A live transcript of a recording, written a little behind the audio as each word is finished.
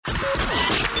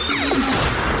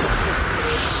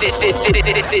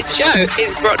This show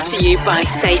is brought to you by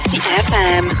Safety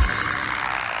FM.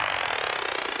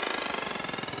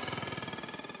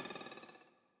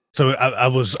 So I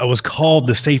was called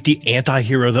the safety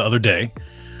anti-hero the other day.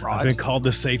 Right. I've been called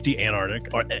the safety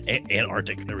Antarctic.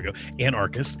 There we go.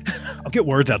 Anarchist. I'll get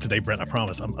words out today, Brent. I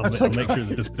promise. I'll make sure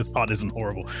that this pod isn't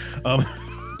horrible.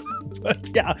 But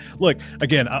yeah, look,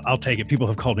 again, I'll take it. People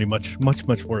have called me much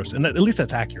worse, and at least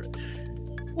that's accurate.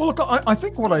 Well, look, I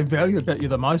think what I value about you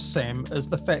the most, Sam, is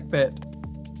the fact that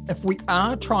if we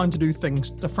are trying to do things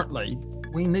differently,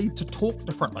 we need to talk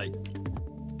differently.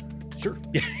 Sure.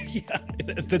 Yeah.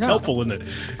 It's helpful, isn't it?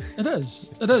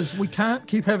 It is. We can't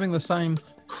keep having the same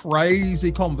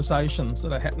crazy conversations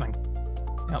that are happening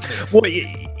out there. Well,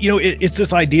 it's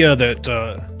this idea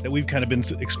that we've kind of been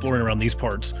exploring around these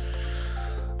parts,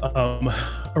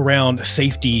 around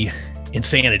safety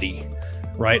insanity,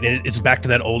 right? And it's back to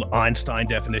that old Einstein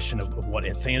definition of what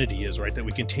insanity is, right? That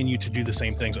we continue to do the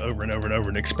same things over and over and over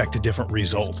and expect a different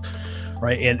result,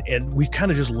 right? And we've kind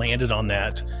of just landed on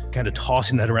that, kind of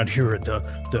tossing that around here at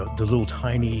the little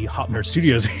tiny Hop Nerd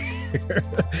Studios here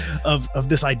of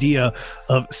this idea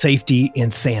of safety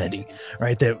insanity,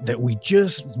 right? That we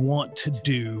just want to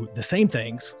do the same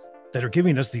things that are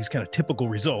giving us these kind of typical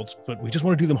results, but we just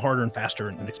want to do them harder and faster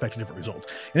and expect a different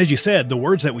result. And as you said, the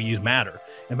words that we use matter.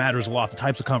 It matters a lot. The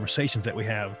types of conversations that we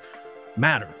have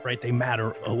matter, right? They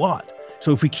matter a lot.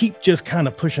 So if we keep just kind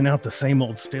of pushing out the same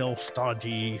old stale,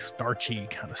 stodgy, starchy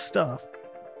kind of stuff,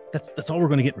 that's all we're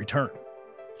going to get in return.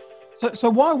 So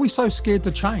why are we so scared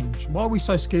to change? Why are we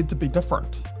so scared to be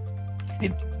different?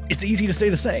 It's easy to stay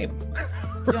the same.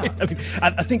 Right? Yeah.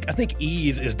 I mean, I think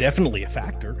ease is definitely a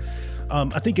factor.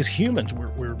 I think as humans,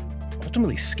 we're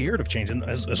ultimately scared of change. And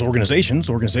as organizations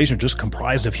are just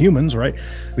comprised of humans, right?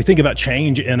 We think about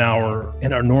change in our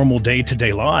normal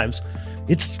day-to-day lives.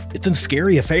 It's a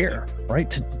scary affair, right?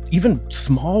 To even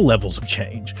small levels of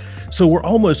change. So we're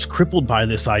almost crippled by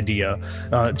this idea,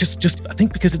 just I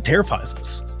think because it terrifies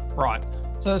us. Right.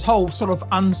 So this whole sort of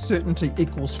uncertainty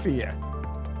equals fear.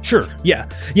 Sure. Yeah.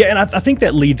 And I think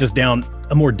that leads us down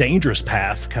a more dangerous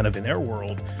path kind of in our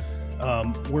world,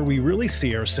 where we really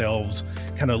see ourselves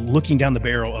kind of looking down the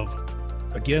barrel of,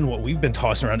 again, what we've been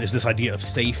tossing around is this idea of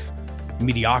safe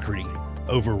mediocrity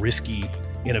over risky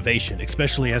innovation,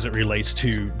 especially as it relates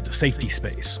to the safety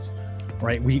space,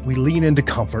 right? We lean into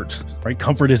comfort, right?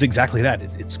 Comfort is exactly that.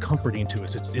 It's comforting to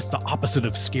us. It's the opposite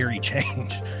of scary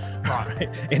change. Right.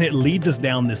 And it leads us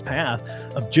down this path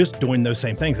of just doing those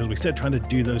same things. As we said, trying to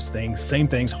do those same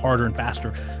things harder and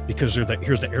faster, because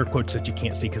here's the air quotes that you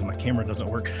can't see because my camera doesn't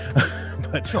work,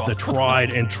 but sure. The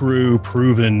tried and true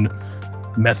proven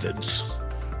methods,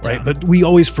 right? Yeah. But we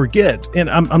always forget, and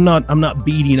I'm not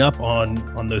beating up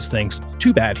on those things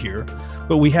too bad here,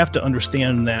 but we have to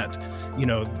understand that,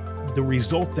 the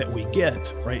result that we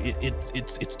get, right?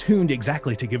 It's tuned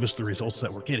exactly to give us the results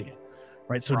that we're getting.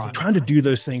 Right. So trying to do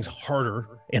those things harder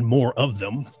and more of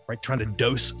them, right? Trying to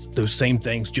dose those same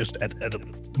things just at a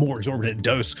more exorbitant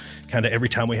dose kind of every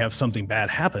time we have something bad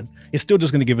happen, it's still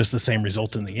just going to give us the same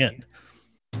result in the end.